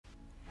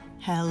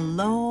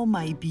Hello,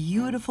 my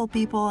beautiful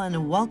people,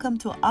 and welcome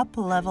to Up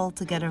Level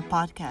Together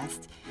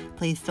podcast.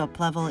 Place to up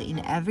level in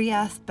every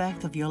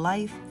aspect of your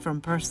life, from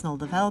personal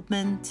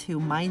development to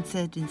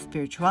mindset and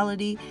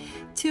spirituality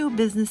to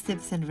business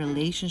tips and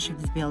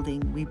relationships building.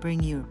 We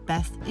bring you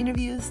best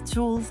interviews,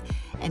 tools,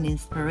 and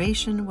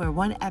inspiration where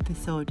one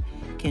episode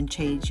can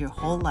change your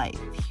whole life.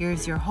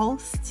 Here's your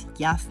host,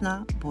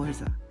 Jasna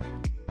Borza.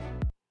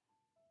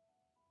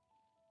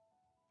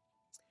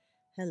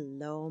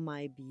 Hello,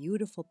 my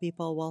beautiful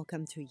people.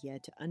 Welcome to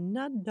yet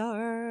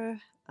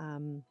another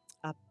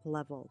Up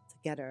Level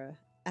Together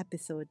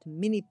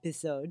mini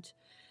episode.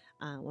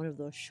 One of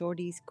those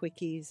shorties,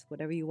 quickies,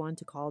 whatever you want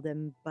to call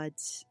them,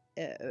 but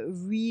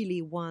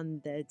really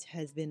one that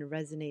has been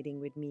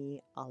resonating with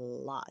me a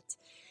lot.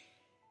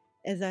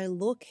 As I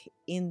look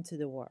into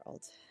the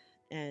world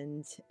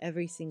and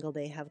every single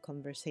day have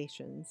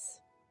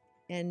conversations,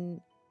 and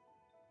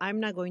I'm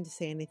not going to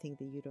say anything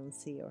that you don't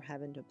see or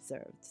haven't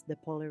observed. The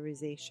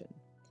polarization,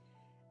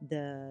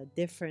 the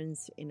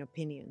difference in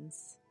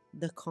opinions,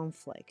 the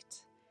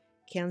conflict,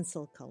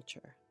 cancel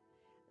culture,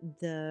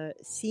 the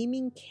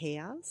seeming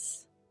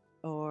chaos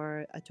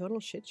or a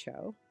total shit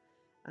show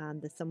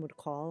that some would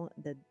call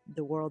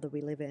the world that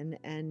we live in,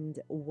 and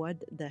what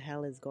the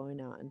hell is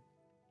going on.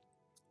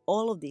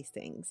 All of these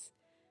things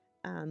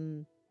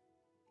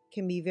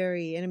can be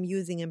very, and I'm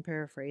using and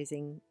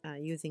paraphrasing,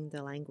 using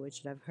the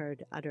language that I've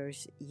heard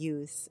others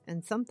use,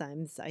 and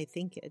sometimes I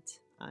think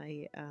it.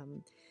 I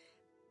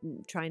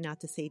try not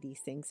to say these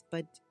things,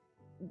 but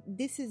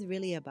this is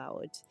really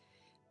about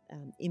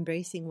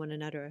embracing one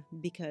another,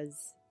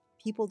 because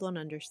people don't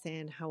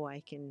understand how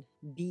I can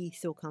be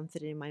so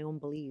confident in my own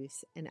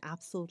beliefs and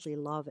absolutely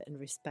love and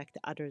respect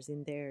others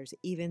in theirs,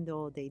 even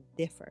though they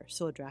differ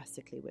so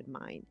drastically with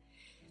mine.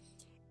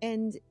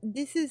 And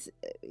this is,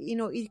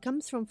 it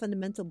comes from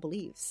fundamental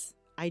beliefs.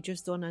 I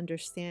just don't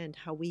understand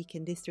how we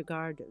can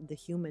disregard the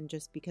human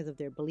just because of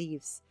their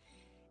beliefs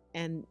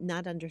and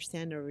not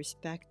understand or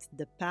respect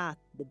the path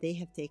that they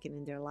have taken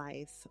in their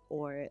life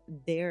or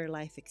their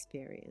life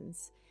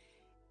experience.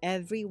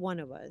 Every one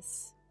of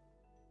us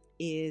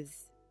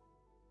has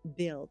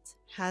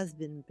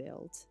been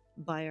built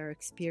by our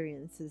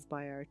experiences,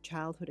 by our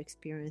childhood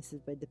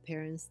experiences, by the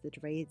parents that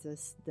raised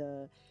us,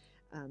 the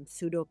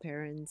pseudo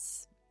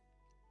parents,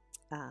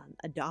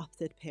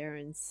 adopted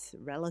parents,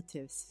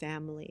 relatives,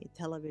 family,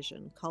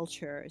 television,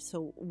 culture.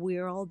 So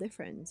we're all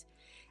different.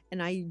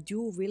 And I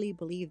do really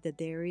believe that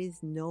there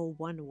is no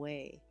one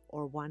way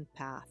or one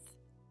path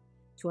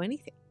to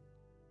anything.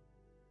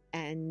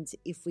 And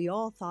if we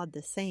all thought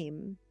the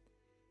same,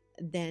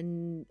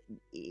 then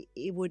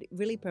it would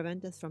really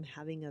prevent us from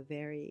having a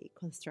very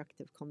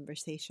constructive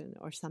conversation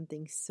or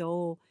something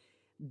so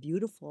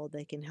beautiful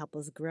that can help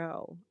us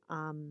grow.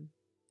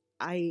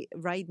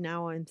 Right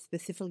now I'm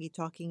specifically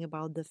talking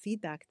about the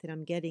feedback that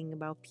I'm getting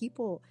about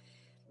people,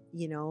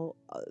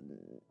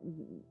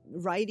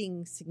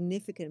 writing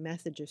significant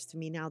messages to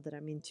me now that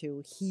I'm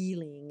into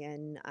healing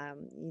and,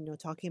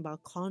 talking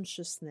about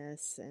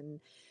consciousness. And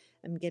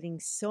I'm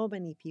getting so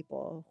many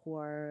people who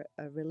are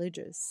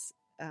religious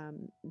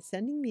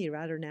sending me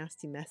rather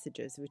nasty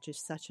messages, which is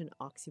such an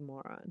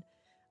oxymoron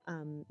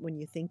when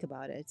you think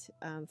about it.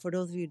 For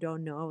those of you who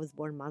don't know, I was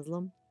born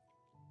Muslim,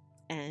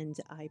 and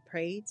I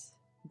prayed,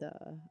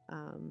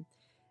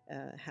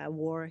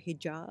 wore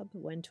hijab,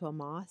 went to a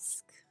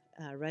mosque,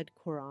 read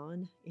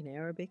Quran in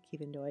Arabic,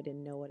 even though I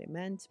didn't know what it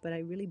meant. But I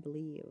really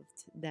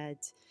believed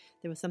that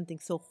there was something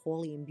so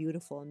holy and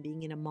beautiful, and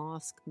being in a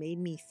mosque made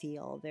me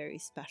feel very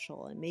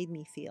special and made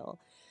me feel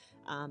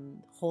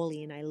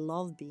holy. And I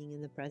love being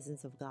in the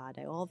presence of God.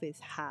 I always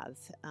have.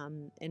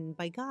 And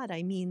by God,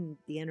 I mean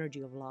the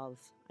energy of love.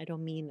 I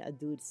don't mean a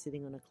dude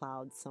sitting on a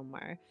cloud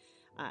somewhere.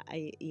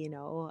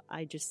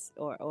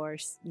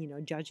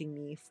 Judging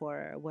me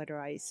for whether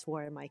I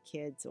swore at my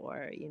kids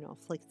or,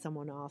 flicked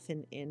someone off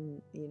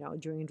in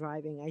during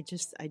driving. I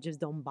just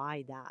don't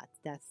buy that.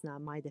 That's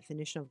not my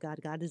definition of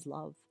God. God is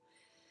love.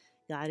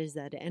 God is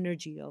that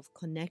energy of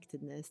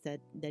connectedness,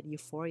 that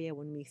euphoria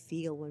when we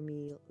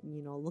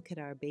look at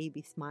our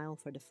baby smile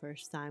for the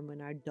first time,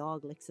 when our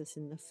dog licks us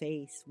in the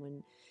face,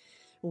 when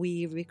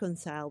we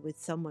reconcile with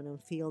someone and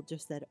feel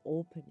just that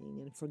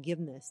opening and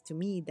forgiveness. To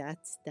me,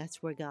 that's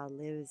where God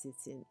lives.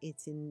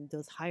 It's in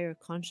those higher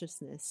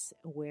consciousness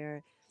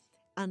where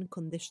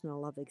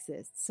unconditional love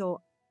exists.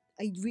 So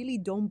I really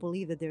don't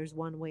believe that there's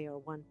one way or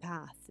one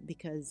path,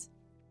 because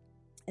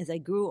as I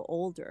grew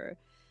older,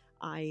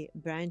 I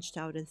branched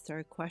out and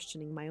started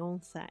questioning my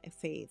own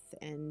faith,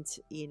 and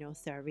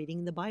started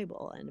reading the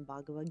Bible and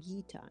Bhagavad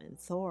Gita and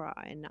Torah,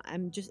 and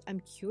I'm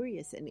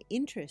curious and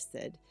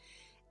interested.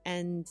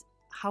 And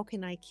how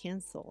can I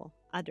cancel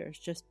others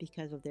just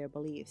because of their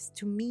beliefs?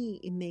 To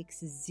me, it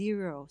makes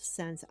zero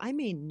sense. I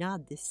may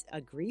not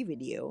disagree with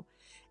you,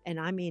 and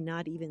I may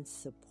not even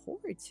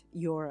support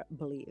your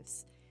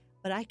beliefs,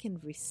 but I can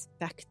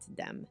respect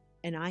them,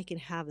 and I can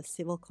have a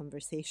civil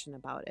conversation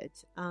about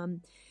it.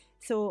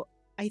 So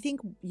I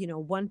think,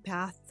 one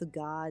path to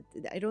God,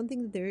 I don't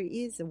think that there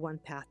is a one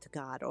path to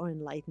God or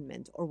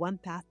enlightenment or one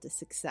path to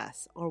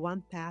success or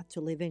one path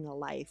to living a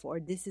life, or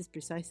this is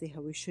precisely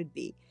how we should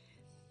be.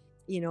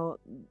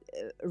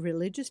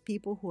 Religious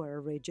people who are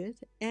rigid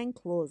and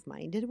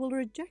closed-minded will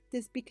reject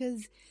this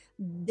because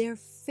their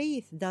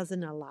faith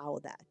doesn't allow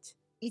that.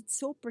 It's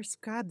so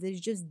prescribed that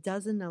it just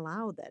doesn't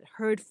allow that.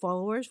 Herd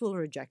followers will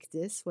reject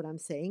this, what I'm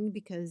saying,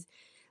 because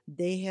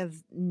they have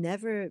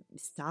never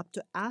stopped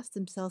to ask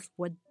themselves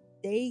what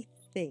they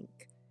think,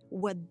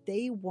 what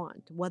they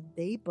want, what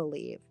they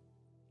believe.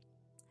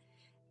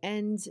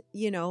 And,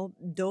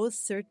 those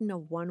certain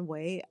of one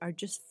way are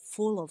just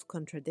full of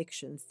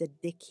contradictions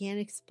that they can't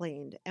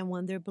explain. And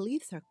when their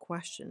beliefs are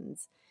questioned,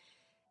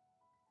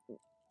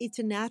 it's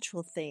a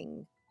natural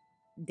thing.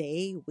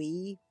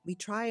 We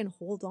try and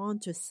hold on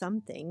to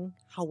something,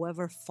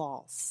 however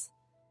false,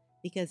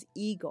 because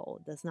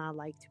ego does not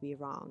like to be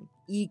wrong.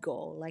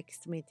 Ego likes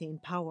to maintain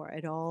power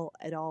at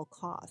all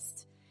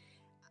costs.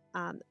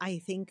 I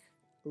think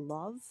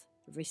love,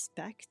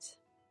 respect,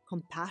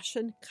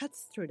 compassion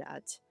cuts through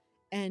that.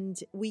 And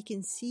we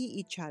can see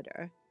each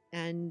other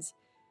and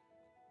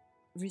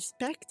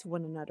respect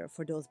one another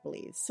for those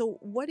beliefs. So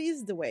what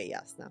is the way,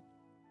 Jasna?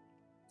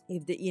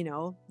 If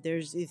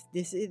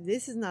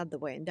this is not the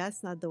way and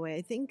that's not the way,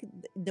 I think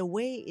the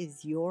way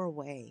is your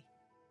way.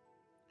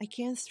 I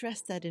can't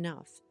stress that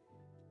enough.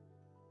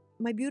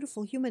 My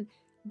beautiful human,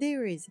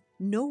 there is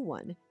no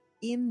one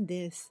in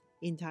this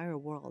entire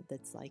world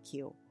that's like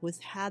you, who's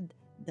had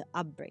the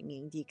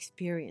upbringing, the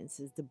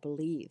experiences, the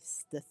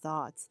beliefs, the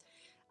thoughts,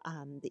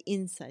 the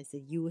insights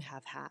that you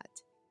have had.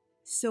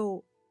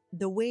 So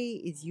the way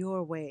is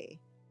your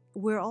way.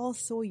 We're all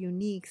so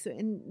unique. So,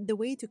 and the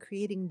way to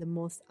creating the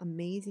most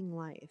amazing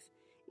life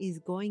is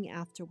going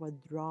after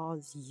what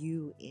draws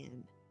you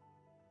in.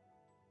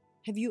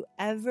 Have you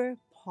ever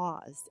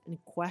paused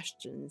and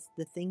questioned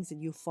the things that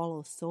you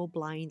follow so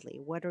blindly,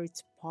 whether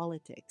it's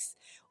politics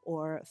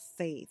or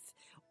faith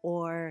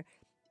or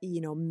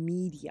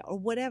media or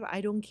whatever? I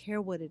don't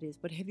care what it is,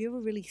 but have you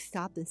ever really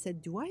stopped and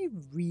said, do I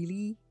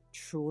really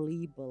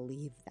truly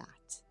believe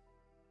that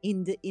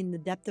in the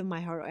depth of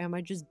my heart, or am I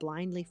just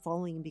blindly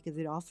following because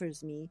it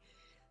offers me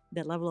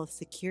that level of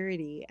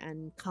security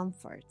and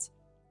comfort?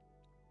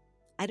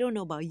 I don't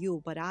know about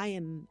you, but I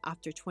am,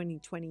 after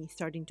 2020,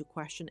 starting to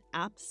question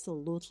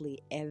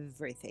absolutely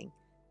everything.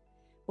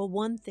 But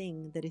one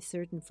thing that is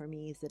certain for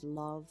me is that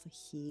love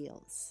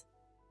heals.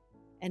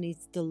 And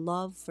it's the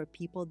love for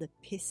people that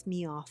piss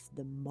me off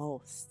the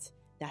most.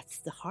 That's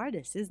the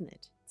hardest, isn't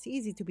it? It's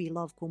easy to be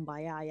love,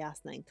 kumbaya,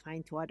 yasna, and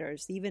kind to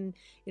others. Even,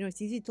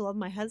 it's easy to love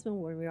my husband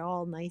when we're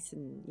all nice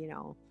and,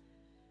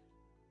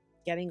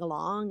 getting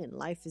along and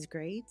life is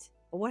great.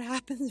 But what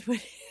happens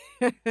when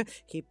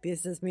he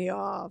pisses me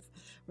off,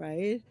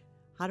 right?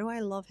 How do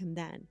I love him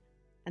then?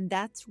 And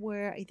that's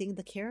where I think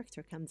the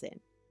character comes in.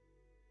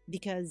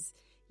 Because,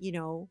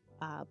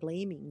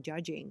 blaming,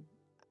 judging.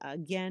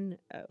 Again,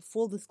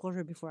 full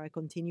disclosure before I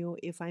continue,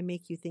 if I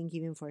make you think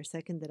even for a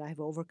second that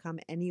I've overcome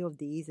any of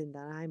these and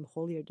that I'm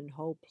holier than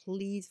whole,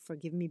 please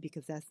forgive me,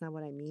 because that's not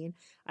what I mean.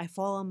 I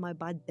fall on my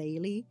butt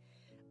daily,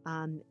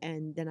 and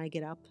then I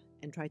get up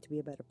and try to be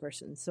a better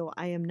person. So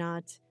I am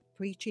not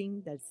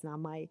preaching. That's not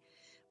my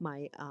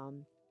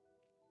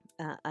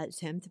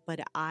attempt,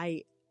 but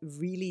I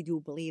really do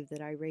believe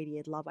that I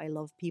radiate love. I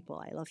love people.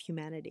 I love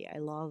humanity.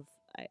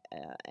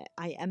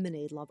 I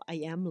emanate love. I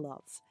am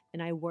love.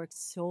 And I worked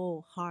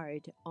so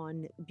hard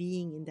on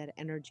being in that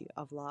energy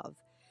of love,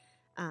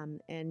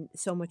 and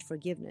so much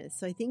forgiveness.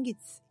 So I think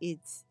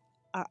it's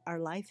our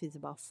life is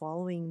about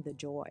following the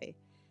joy,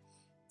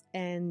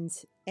 and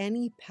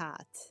any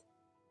path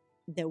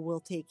that will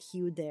take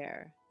you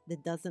there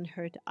that doesn't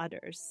hurt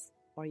others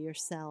or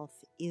yourself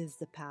is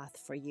the path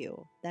for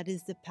you. That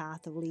is the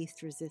path of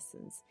least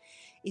resistance.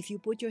 If you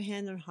put your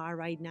hand on heart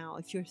right now,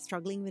 if you're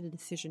struggling with a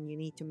decision you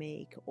need to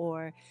make,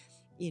 or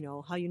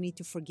how you need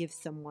to forgive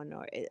someone,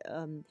 or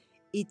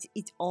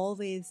it's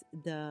always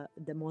the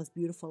most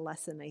beautiful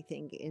lesson, I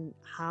think, in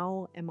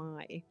how am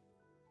I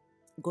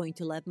going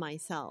to let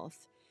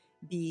myself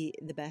be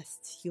the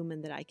best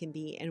human that I can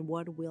be, and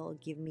what will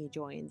give me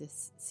joy in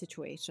this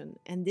situation.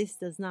 And this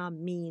does not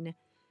mean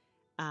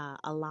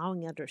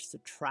allowing others to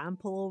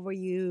trample over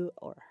you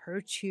or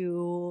hurt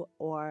you,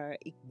 or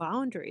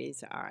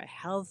boundaries are a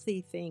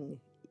healthy thing,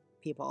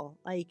 people.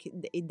 Like,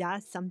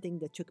 that's something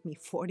that took me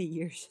 40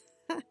 years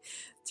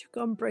to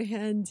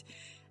comprehend.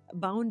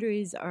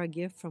 Boundaries are a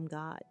gift from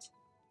God.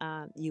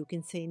 You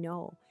can say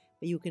no,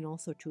 but you can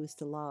also choose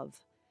to love,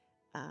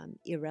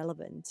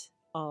 irrelevant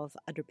of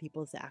other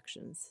people's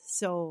actions.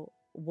 So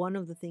one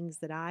of the things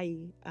that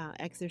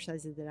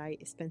exercises that I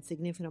spent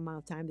significant amount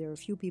of time, there were a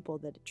few people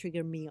that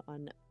triggered me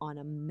on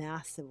a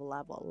massive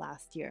level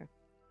last year.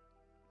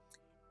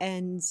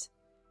 And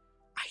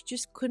I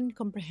just couldn't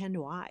comprehend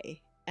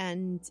why.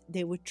 And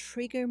they would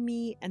trigger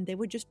me, and they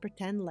would just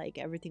pretend like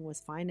everything was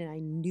fine. And I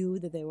knew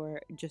that they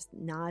were just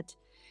not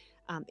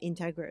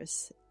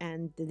integrous,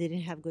 and they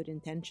didn't have good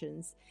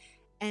intentions.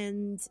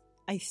 And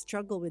I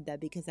struggle with that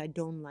because I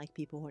don't like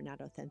people who are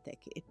not authentic.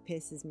 It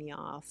pisses me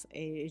off.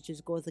 It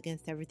just goes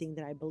against everything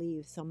that I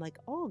believe. So I'm like,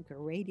 oh,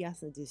 great.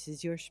 Yes, this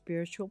is your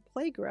spiritual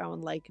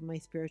playground, like my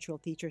spiritual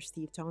teacher,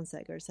 Steve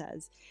Tonsager,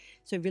 says.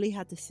 So I really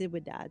had to sit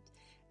with that.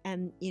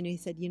 And, he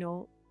said,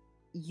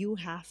 you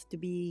have to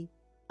be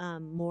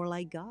more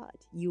like God.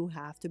 You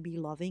have to be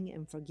loving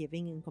and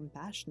forgiving and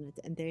compassionate.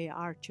 And they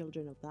are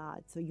children of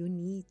God. So you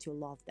need to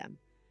love them.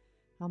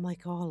 I'm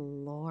like, oh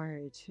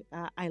Lord,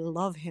 I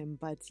love him,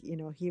 but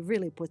he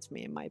really puts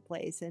me in my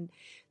place. And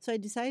so I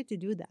decided to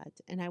do that.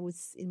 And I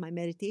was in my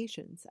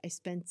meditations. I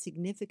spent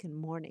significant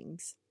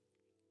mornings,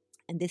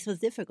 and this was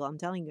difficult. I'm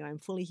telling you, I'm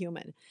fully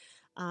human.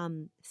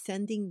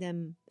 Sending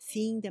them,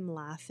 seeing them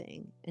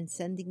laughing, and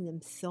sending them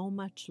so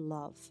much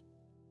love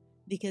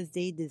because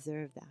they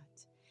deserve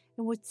that.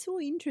 And what's so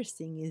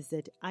interesting is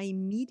that I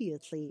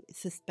immediately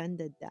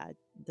suspended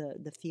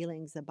the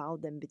feelings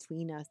about them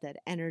between us, that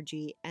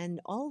energy,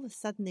 and all of a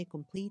sudden they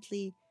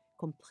completely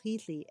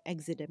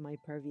exited my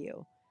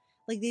purview.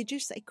 Like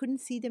I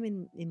couldn't see them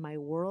in my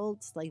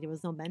world. Like there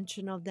was no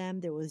mention of them.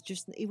 It was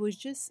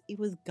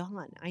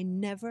gone.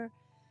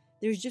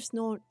 There's just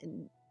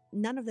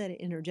none of that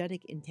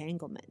energetic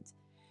entanglement.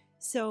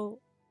 So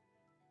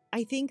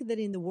I think that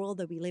in the world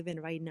that we live in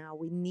right now,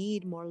 we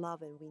need more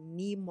love and we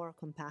need more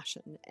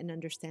compassion and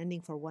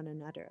understanding for one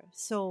another.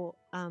 So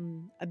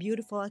a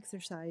beautiful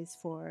exercise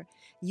for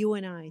you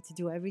and I to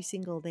do every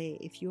single day.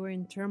 If you're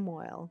in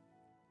turmoil,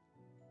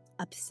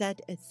 upset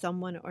at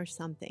someone or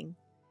something,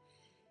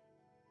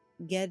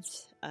 get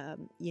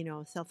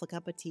yourself a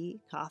cup of tea,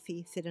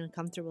 coffee, sit in a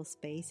comfortable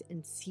space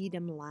and see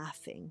them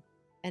laughing.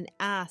 And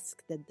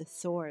ask that the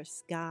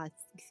source, God,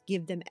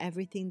 give them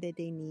everything that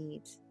they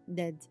need,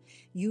 that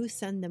you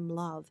send them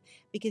love.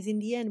 Because in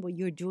the end, what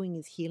you're doing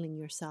is healing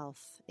yourself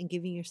and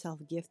giving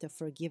yourself a gift of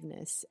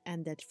forgiveness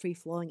and that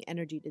free-flowing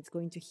energy that's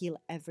going to heal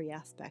every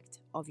aspect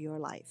of your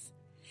life.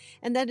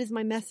 And that is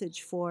my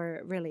message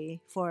for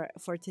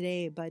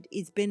today. But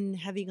it's been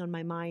heavy on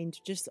my mind,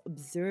 just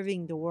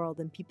observing the world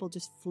and people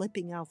just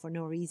flipping out for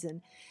no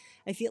reason.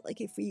 I feel like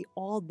if we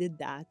all did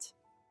that,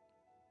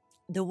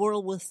 the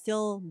world will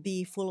still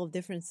be full of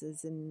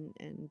differences and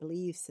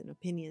beliefs and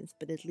opinions,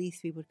 but at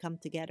least we would come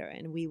together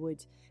and we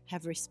would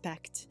have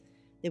respect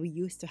that we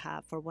used to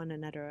have for one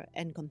another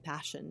and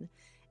compassion.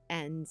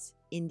 And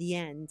in the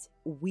end,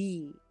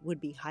 we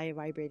would be high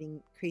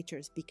vibrating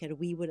creatures because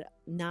we would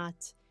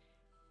not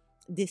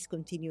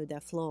discontinue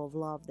that flow of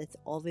love that's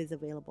always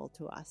available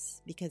to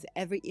us, because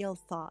every ill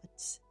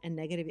thought and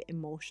negative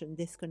emotion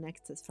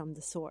disconnects us from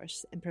the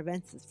source and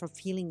prevents us from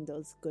feeling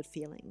those good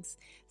feelings.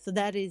 So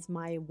that is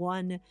my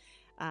one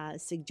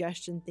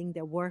suggestion, thing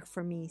that worked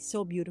for me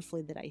so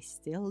beautifully that I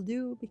still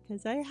do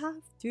because I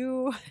have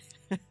to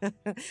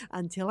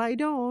until I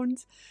don't.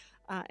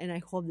 And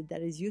I hope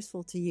that is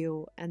useful to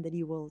you and that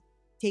you will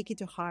take it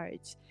to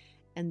heart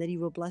and that you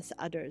will bless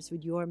others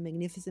with your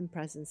magnificent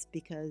presence,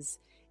 because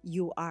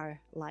you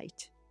are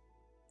light.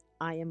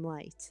 I am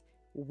light.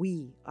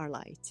 We are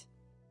light.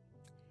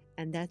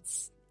 And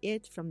that's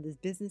it from this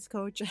business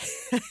coach.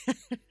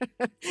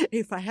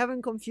 If I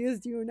haven't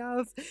confused you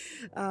enough,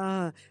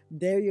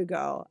 there you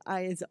go.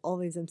 As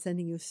always, I'm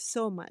sending you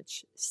so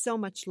much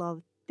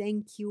love.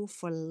 Thank you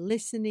for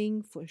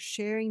listening, for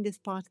sharing this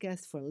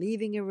podcast, for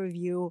leaving a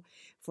review,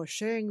 for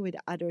sharing with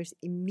others.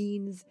 It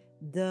means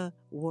the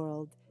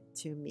world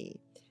to me.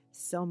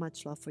 So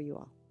much love for you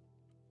all.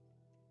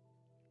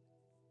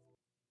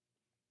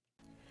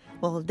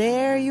 Well,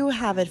 there you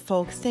have it,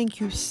 folks. Thank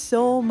you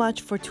so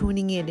much for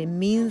tuning in. It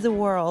means the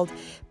world.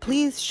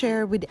 Please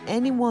share with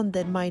anyone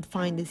that might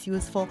find this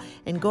useful,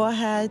 and go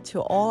ahead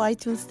to all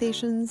iTunes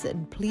stations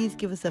and please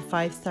give us a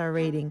 5-star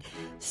rating.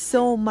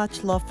 So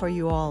much love for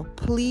you all.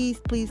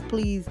 Please, please,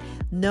 please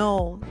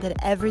know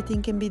that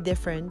everything can be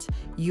different.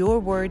 You're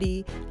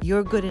worthy.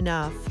 You're good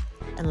enough.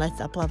 And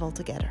let's up level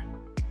together.